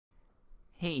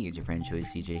Hey, it's your friend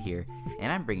Choice CJ here,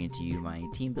 and I'm bringing to you my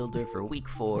team builder for week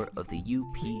 4 of the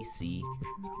UPC.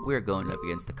 We're going up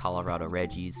against the Colorado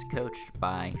Regis, coached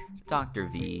by Dr.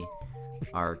 V,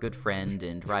 our good friend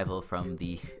and rival from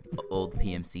the old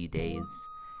PMC days.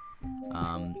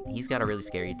 He's got a really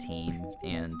scary team,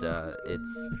 and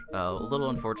it's a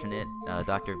little unfortunate.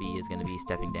 Dr. V is going to be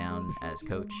stepping down as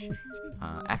coach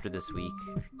after this week,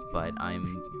 but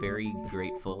I'm very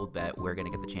grateful that we're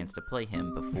going to get the chance to play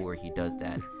him before he does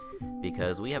that,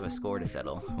 because we have a score to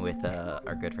settle with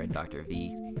our good friend Dr.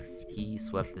 V. He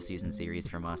swept the season series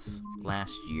from us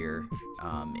last year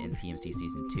in PMC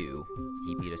Season 2.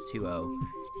 He beat us 2-0.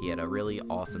 He had a really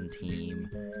awesome team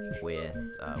with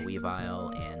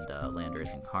Weavile and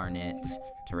Landorus Incarnate,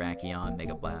 Terrakion,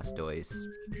 Mega Blastoise,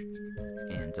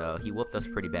 and he whooped us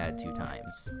pretty bad 2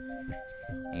 times.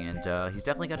 And he's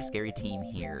definitely got a scary team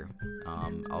here.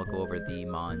 I'll go over the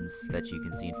Mons that you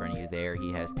can see in front of you there.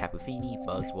 He has Tapu Fini,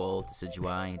 Buzzwole,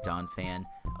 Decidueye, Donphan,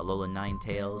 Alolan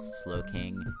Ninetales,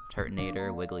 Slowking,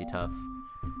 Turtonator, Wigglytuff,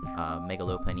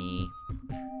 Megalopunny,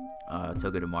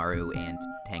 Togedemaru, and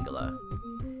Tangela.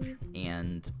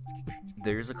 And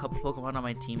there's a couple Pokemon on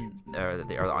my team,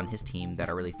 on his team, that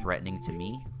are really threatening to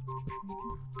me.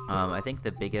 I think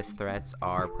the biggest threats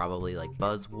are probably like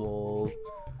Buzzwole,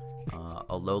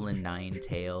 Alolan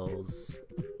Ninetales.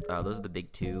 Those are the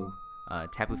big 2.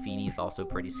 Tapu Fini is also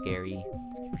pretty scary.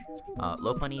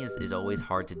 Lopunny is always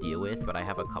hard to deal with, but I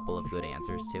have a couple of good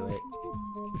answers to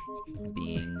it,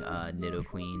 being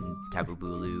Nidoqueen, Tapu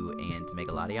Bulu, and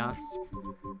Megaladios.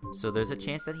 So there's a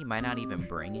chance that he might not even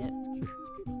bring it.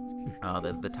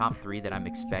 The top 3 that I'm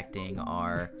expecting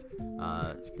are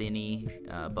Thinny,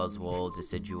 Buzzwole,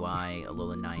 Decidueye,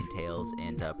 Alolan Ninetales,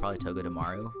 and probably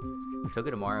Togedemaru.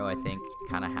 Togedemaru, I think,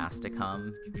 kind of has to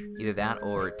come. Either that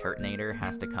or Turtonator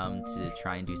has to come to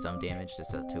try and do some damage to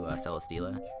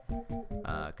Celesteela.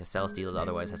 Because Celesteela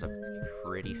otherwise has a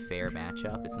pretty fair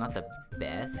matchup. It's not the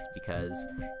best because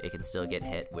it can still get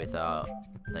hit with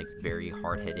like very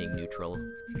hard-hitting neutral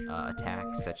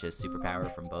attacks, such as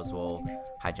Superpower from Buzzwole,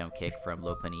 High Jump Kick from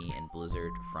Lopunny, and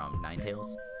Blizzard from Ninetales.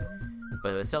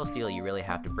 But with Celesteela, you really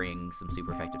have to bring some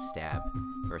super effective stab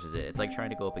versus it. It's like trying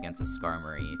to go up against a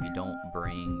Skarmory. If you don't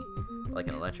bring like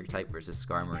an electric type versus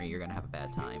Skarmory, you're gonna have a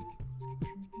bad time.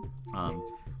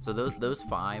 So those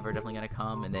 5 are definitely gonna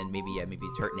come, and then maybe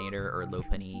Turtonator or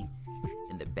Lopunny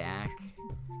in the back,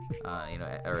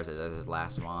 or as his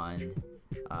last one.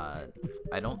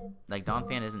 I don't like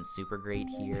Donphan isn't super great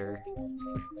here.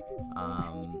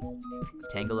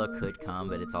 Tangela could come,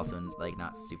 but it's also like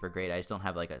not super great. I just don't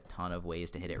have like a ton of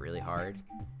ways to hit it really hard.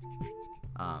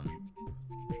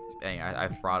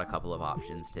 I've brought a couple of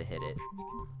options to hit it,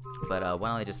 but why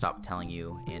don't I just stop telling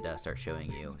you and start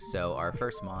showing you. So our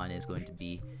first Mon is going to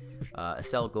be a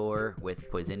Selgor with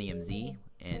Poisonium Z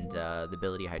and the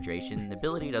ability Hydration. The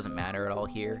ability doesn't matter at all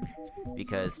here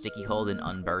because Sticky Hold and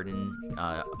Unburden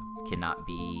cannot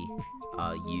be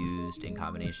used in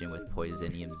combination with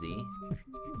Poisonium Z,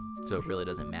 so it really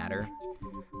doesn't matter.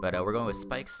 But we're going with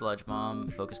Spike, Sludge Bomb,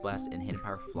 Focus Blast, and Hidden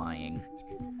Power Flying.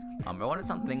 I wanted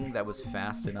something that was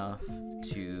fast enough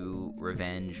to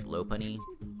revenge Lopunny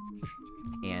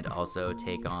and also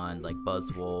take on like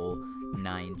Buzzwole,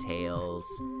 Ninetales,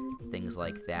 things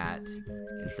like that.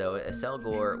 And so a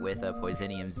Selgor with a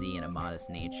Poisonium Z and a Modest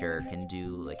Nature can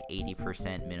do like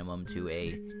 80% minimum to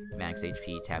a max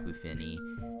HP Tapu Fini.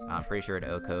 I'm pretty sure it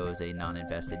OHKOs a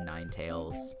non-invested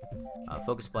Ninetales.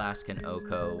 Focus Blast can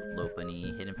OHKO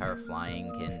Lopunny. Hidden Power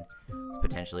Flying can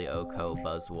potentially OHKO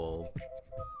Buzzwole.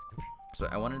 So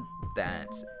I wanted that,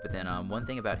 but then one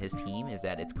thing about his team is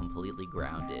that it's completely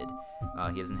grounded.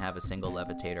 He doesn't have a single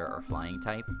Levitator or Flying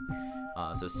type.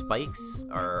 So Spikes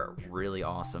are really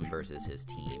awesome versus his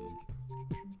team.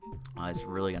 It's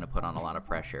really going to put on a lot of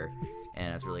pressure,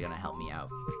 and it's really going to help me out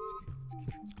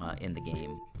in the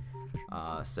game.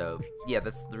 So yeah,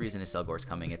 that's the reason his Selgor's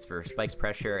coming. It's for Spike's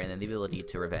pressure and then the ability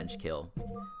to revenge kill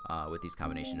with these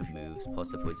combination of moves plus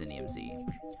the Poisonium Z.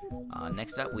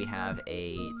 Next up, we have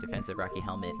a defensive Rocky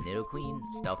Helmet Nidoqueen,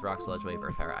 Stealth Rock, Sludge Wave,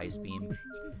 Earth Power, Ice Beam.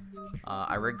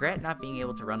 I regret not being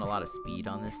able to run a lot of speed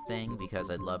on this thing because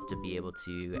I'd love to be able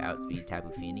to outspeed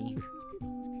Tapu Fini,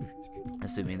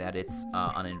 assuming that it's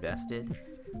uninvested.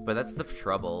 But that's the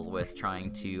trouble with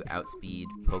trying to outspeed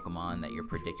Pokemon that you're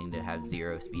predicting to have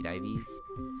 0 speed IVs.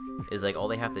 Is like all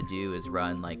they have to do is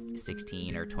run like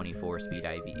 16 or 24 speed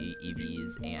EVs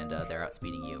and they're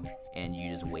outspeeding you, and you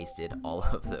just wasted all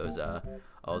of those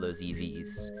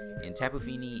EVs. In Tapu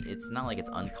Fini, it's not like it's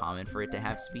uncommon for it to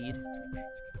have speed.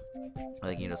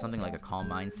 Like, something like a Calm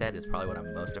Mindset is probably what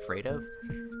I'm most afraid of,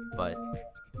 but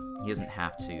he doesn't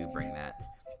have to bring that.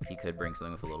 he could bring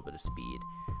something with a little bit of speed.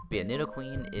 But yeah,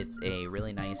 Nidoqueen, it's a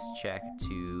really nice check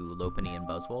to Lopunny and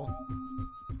Buzzwole.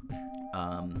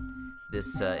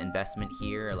 This investment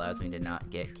here allows me to not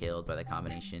get killed by the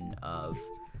combination of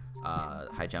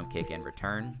high jump kick and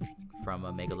return from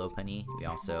a Mega Lopunny. We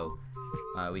also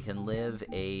we can live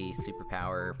a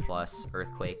superpower plus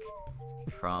earthquake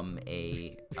from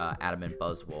a adamant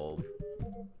Buzzwole,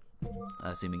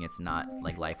 assuming it's not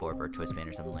like Life Orb or Twist Band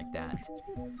or something like that.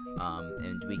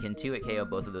 And we can 2-hit KO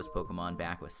both of those Pokemon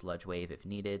back with Sludge Wave if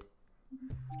needed.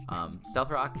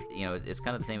 Stealth Rock, you know, it's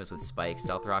kind of the same as with Spike.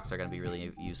 Stealth Rocks are going to be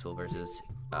really useful versus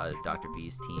Dr.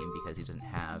 V's team because he doesn't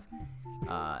have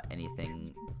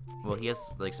anything. Well, he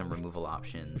has like some removal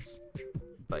options,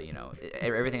 but you know,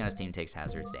 everything on his team takes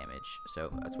hazards damage,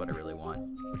 so that's what I really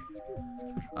want.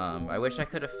 I wish I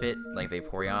could have fit like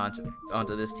Vaporeon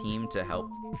onto this team to help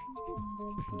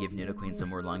give Nidoqueen some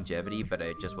more longevity, but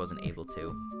I just wasn't able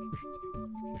to.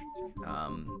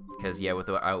 Because yeah,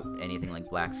 without anything like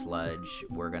Black Sludge,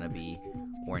 we're gonna be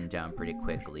worn down pretty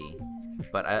quickly.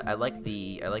 But I like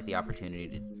the opportunity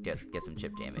to get some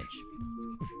chip damage.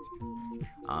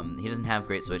 He doesn't have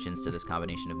great switch-ins to this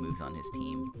combination of moves on his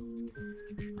team,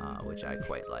 which I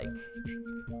quite like.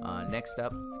 Next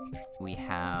up, we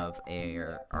have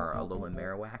our Alolan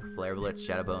Marowak, Flare Blitz,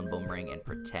 Shadow Bone, Boomerang, and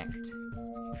Protect.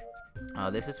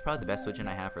 This is probably the best switch-in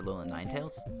I have for Alolan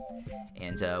Ninetales.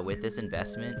 And with this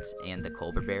investment and the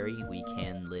Colbur Berry, we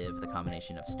can live the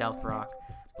combination of Stealth Rock,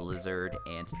 Blizzard,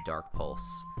 and Dark Pulse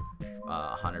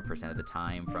 100% of the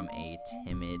time from a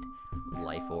timid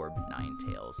Life Orb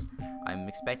Ninetales. I'm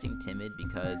expecting timid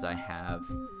because I have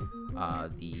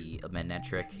the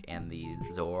Manectric and the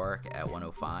Zoroark at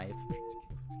 105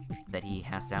 that he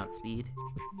has to outspeed.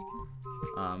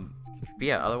 But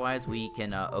yeah, otherwise we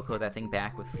can Oko that thing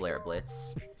back with Flare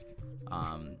Blitz.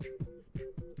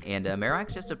 And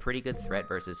Marowak's just a pretty good threat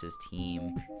versus his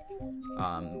team.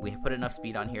 We put enough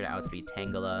speed on here to outspeed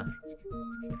Tangela.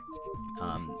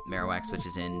 Marowak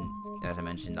switches in, as I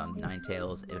mentioned, on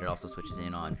Ninetales. It also switches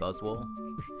in on Buzzwole.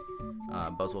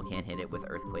 Buzzwole can't hit it with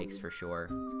Earthquakes for sure,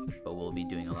 but we'll be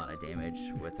doing a lot of damage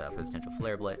with potential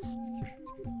Flare Blitz.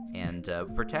 And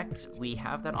Protect, we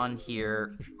have that on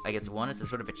here. I guess one is a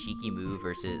sort of a cheeky move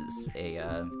versus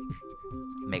a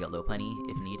Mega Lopunny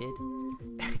if needed.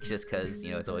 Just because,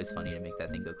 you know, it's always funny to make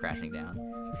that thing go crashing down.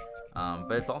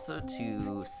 But it's also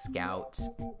to scout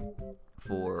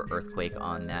for Earthquake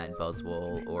on that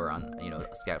Buzzwole, or on, you know,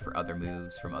 scout for other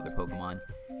moves from other Pokemon.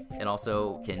 It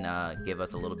also can give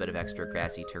us a little bit of extra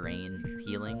grassy terrain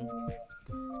healing,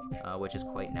 which is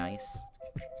quite nice.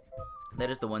 That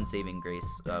is the one saving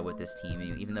grace with this team.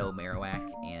 Even though Marowak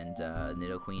and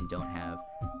Nidoqueen don't have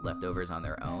leftovers on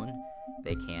their own,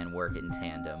 they can work in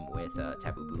tandem with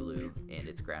Tapu Bulu and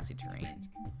its grassy terrain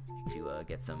to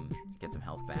get some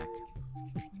health back.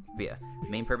 But yeah,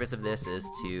 main purpose of this is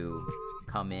to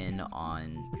come in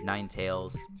on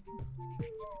Ninetales,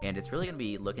 and it's really going to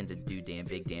be looking to do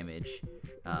big damage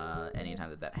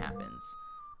anytime that happens.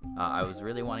 I was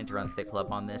really wanting to run Thick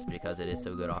Club on this because it is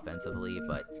so good offensively,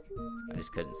 but I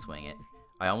just couldn't swing it.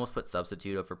 I almost put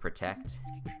Substitute over Protect,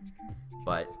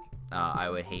 but I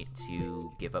would hate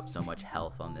to give up so much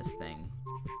health on this thing,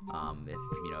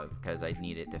 you know, because I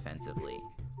need it defensively.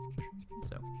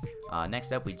 So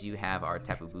next up, we do have our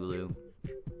Tapu Bulu,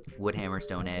 Woodhammer,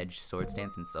 Stone Edge, Swords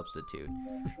Dance, and Substitute.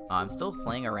 I'm still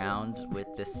playing around with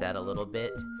this set a little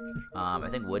bit. I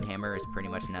think Woodhammer is pretty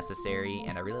much necessary,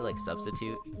 and I really like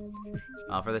Substitute.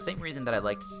 For the same reason that I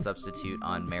liked Substitute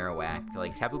on Marowak,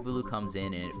 like Tapu Bulu comes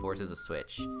in and it forces a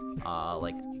switch,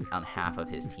 like on half of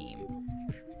his team.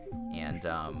 And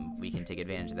we can take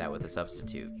advantage of that with a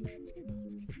Substitute.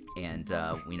 And,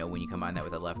 you know, when you combine that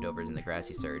with the leftovers and the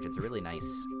Grassy Surge, it's a really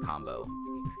nice combo.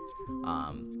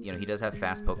 You know, he does have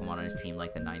fast Pokemon on his team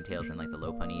like the Ninetales and like the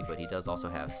Lopunny, but he does also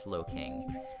have Slowking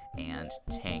and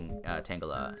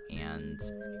Tangela and,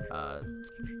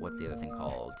 what's the other thing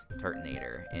called?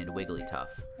 Turtonator and Wigglytuff.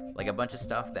 Like a bunch of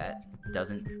stuff that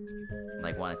doesn't,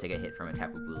 like, want to take a hit from a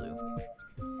Tapu Bulu.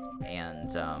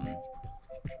 And,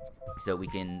 so we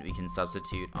can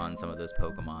substitute on some of those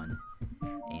Pokemon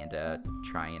and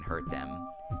try and hurt them,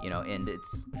 you know. And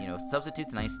it's, you know,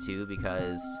 Substitute's nice too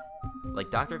because, like,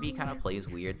 Dr. V kind of plays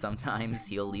weird sometimes.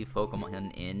 He'll leave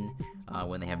Pokemon in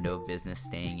when they have no business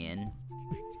staying in,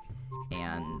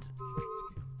 and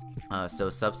so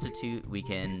Substitute, we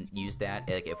can use that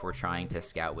like if we're trying to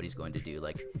scout what he's going to do.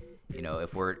 Like, you know,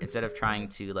 if we're, instead of trying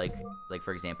to like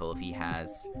for example, if he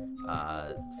has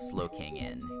Slowking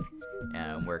in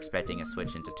and we're expecting a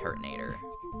switch into Turtonator,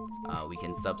 we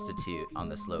can substitute on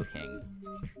the Slowking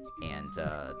and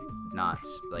not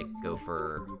like go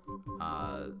for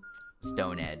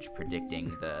Stone Edge predicting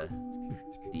the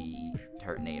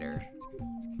Turtonator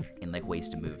and like ways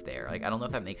to move there. Like I don't know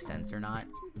if that makes sense or not,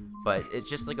 but it's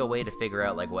just like a way to figure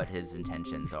out like what his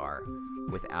intentions are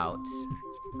without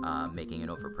making an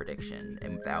over prediction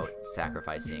and without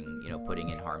sacrificing, putting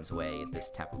in harm's way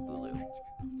this Tapu Bulu.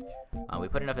 We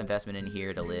put enough investment in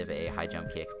here to live a high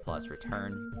jump kick plus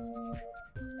return.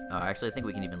 Actually, I think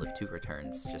we can even live 2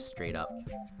 returns just straight up,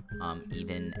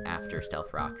 even after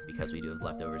Stealth Rock, because we do have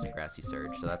leftovers in Grassy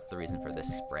Surge, so that's the reason for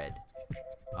this spread.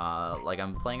 Like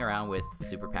I'm playing around with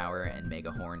Superpower and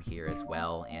Mega Horn here as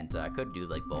well, and I could do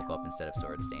like Bulk Up instead of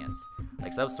Swords Dance.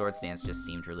 Like Swords Dance just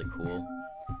seemed really cool,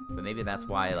 but maybe that's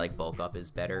why like Bulk Up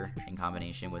is better in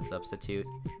combination with Substitute,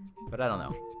 but I don't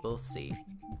know, we'll see.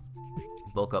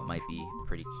 Bulk Up might be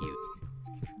pretty cute.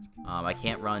 I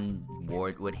can't run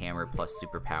Wood Hammer plus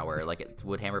Superpower. Like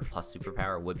Wood Hammer plus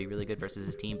Superpower would be really good versus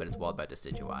his team, but it's walled by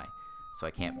Decidueye, so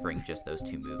I can't bring just those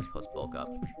 2 moves plus Bulk Up.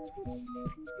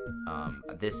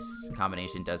 This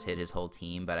combination does hit his whole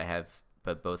team,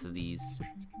 but both of these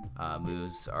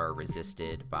moves are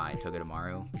resisted by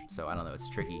Togedemaru, so I don't know. It's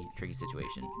a tricky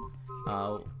situation.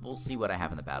 We'll see what I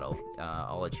have in the battle.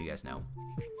 I'll let you guys know.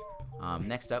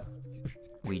 Next up,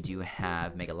 we do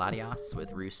have Mega Latias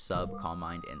with Roost, Sub, Calm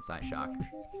Mind, and Side Shock.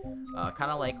 Kind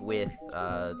of like with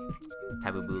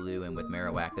Tapu Bulu and with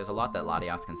Marowak, there's a lot that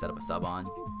Latias can set up a sub on.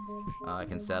 It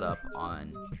can set up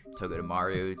on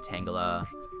Togedemaru, Tangela,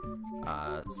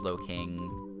 Slowking,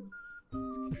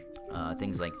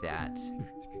 things like that.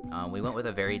 We went with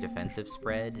a very defensive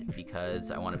spread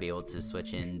because I want to be able to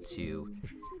switch into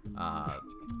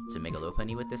Mega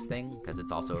Lopunny with this thing, because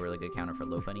it's also a really good counter for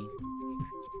Lopunny.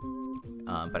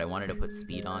 But I wanted to put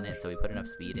speed on it, so we put enough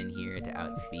speed in here to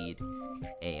outspeed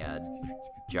a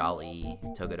Jolly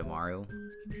Togedemaru.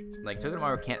 Like,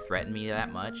 Togedemaru can't threaten me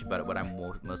that much, but what I'm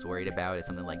most worried about is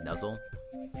something like Nuzzle.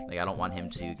 Like, I don't want him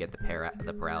to get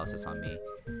the paralysis on me.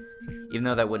 Even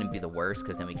though that wouldn't be the worst,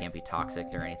 because then we can't be toxic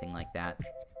or anything like that.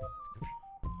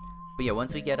 But yeah,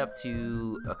 once we get up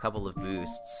to a couple of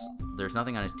boosts, there's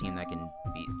nothing on his team that can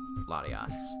beat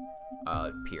Latias,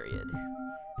 period.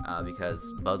 Because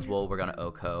Buzzwole, we're gonna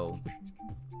Oko.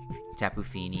 Tapu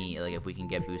Fini, like if we can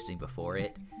get boosting before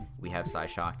it, we have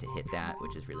Psyshock to hit that,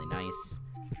 which is really nice.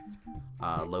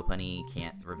 Lopunny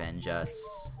can't revenge us.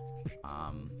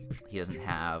 He doesn't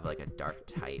have like a dark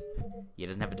type. He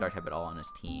doesn't have a dark type at all on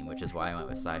his team, which is why I went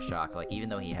with Psyshock. Like even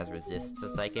though he has resists to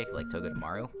Psychic, like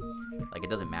Togedemaru, like it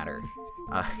doesn't matter.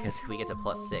 Because if we get to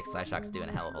 +6, Psyshock's doing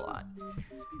a hell of a lot.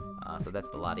 So that's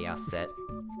the Latias set.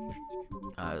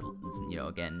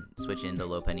 Again, switch into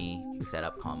Lopunny, set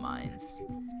up Calm Minds.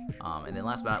 And then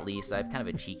last but not least, I have kind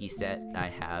of a cheeky set. I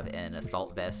have an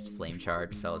Assault Vest, Flame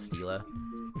Charge, Celesteela,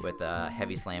 with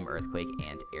Heavy Slam, Earthquake,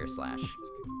 and Air Slash.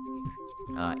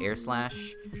 Air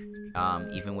Slash,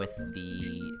 even with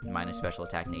the minus special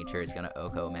attack nature, is going to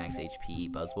Oko max HP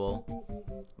Buzzwole,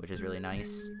 which is really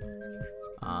nice.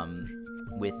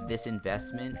 With this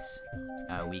investment,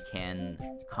 we can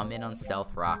come in on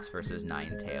Stealth Rocks versus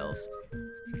Ninetales,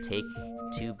 take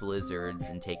 2 Blizzards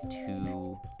and take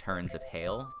 2 turns of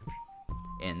Hail,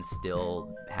 and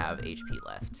still have HP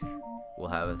left. We'll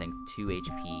have, I think, 2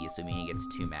 HP, assuming he gets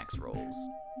 2 max rolls.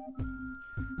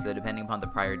 So depending upon the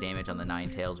prior damage on the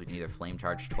Ninetales, we can either Flame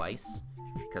Charge twice,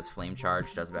 because Flame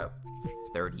Charge does about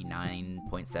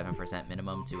 39.7%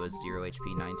 minimum to a 0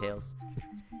 HP Ninetales.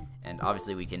 And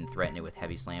obviously we can threaten it with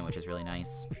Heavy Slam, which is really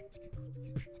nice.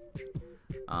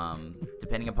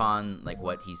 Depending upon like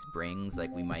what he brings,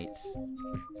 like we might,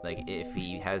 like if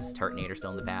he has Turtonator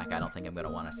still in the back, I don't think I'm going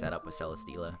to want to set up with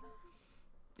Celesteela,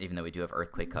 even though we do have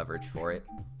Earthquake coverage for it.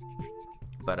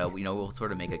 But we'll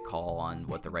sort of make a call on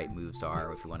what the right moves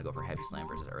are if we want to go for Heavy Slam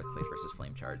versus Earthquake versus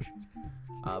Flame Charge.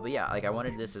 But yeah, like I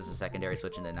wanted this as a secondary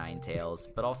switch into Ninetales,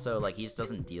 but also like he just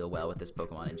doesn't deal well with this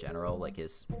Pokemon in general. Like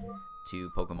his 2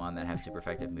 Pokemon that have super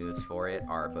effective moves for it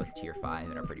are both tier 5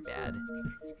 and are pretty bad.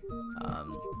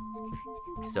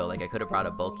 So like I could have brought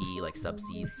a bulky like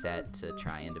Subseed set to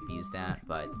try and abuse that,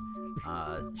 but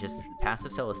just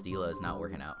passive Celesteela is not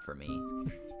working out for me,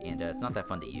 and it's not that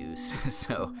fun to use.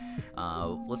 So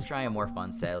let's try a more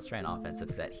fun set. Let's try an offensive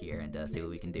set here and see what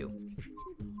we can do.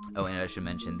 Oh, and I should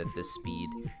mention that this speed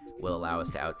will allow us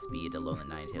to outspeed Alolan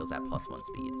Ninetales at +1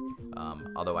 speed.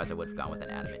 Otherwise I would have gone with an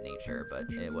Adamant Nature, but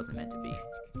it wasn't meant to be.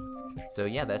 So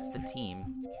yeah, that's the team.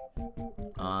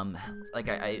 Like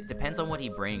it depends on what he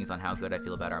brings on how good I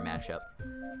feel about our matchup.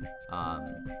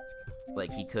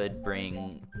 Like he could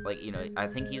bring, like, I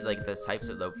think he's like the types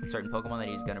of the certain Pokemon that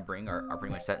he's gonna bring are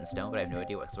pretty much set in stone, but I have no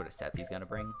idea what sort of sets he's gonna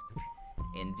bring.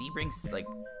 And V brings like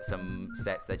some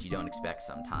sets that you don't expect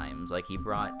sometimes. Like he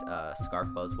brought Scarf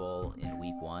Buzzwole in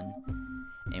week 1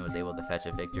 and was able to fetch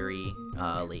a victory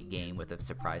late game with a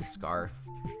surprise Scarf.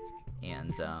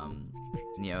 And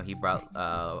you know, he brought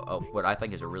what I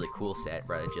think is a really cool set,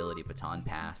 brought Agility Baton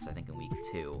Pass, I think in week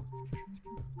 2.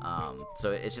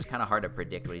 So it's just kind of hard to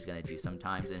predict what he's going to do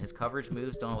sometimes, and his coverage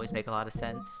moves don't always make a lot of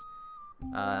sense.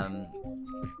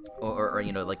 Or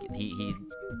you know, like he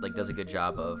like does a good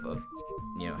job of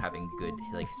you know, having good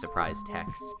like surprise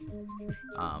techs.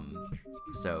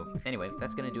 So anyway,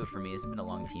 that's gonna do it for me. It's been a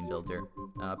long team builder.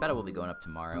 Battle will be going up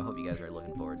tomorrow. Hope you guys are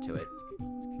looking forward to it.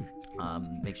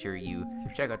 Make sure you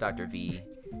check out Dr. V.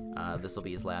 This will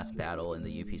be his last battle in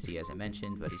the UPC, as I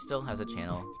mentioned, but he still has a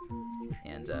channel,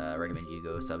 and I recommend you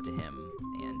go sub to him,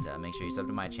 and make sure you sub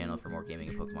to my channel for more gaming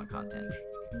and Pokemon content.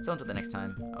 So until the next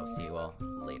time, I will see you all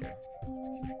later.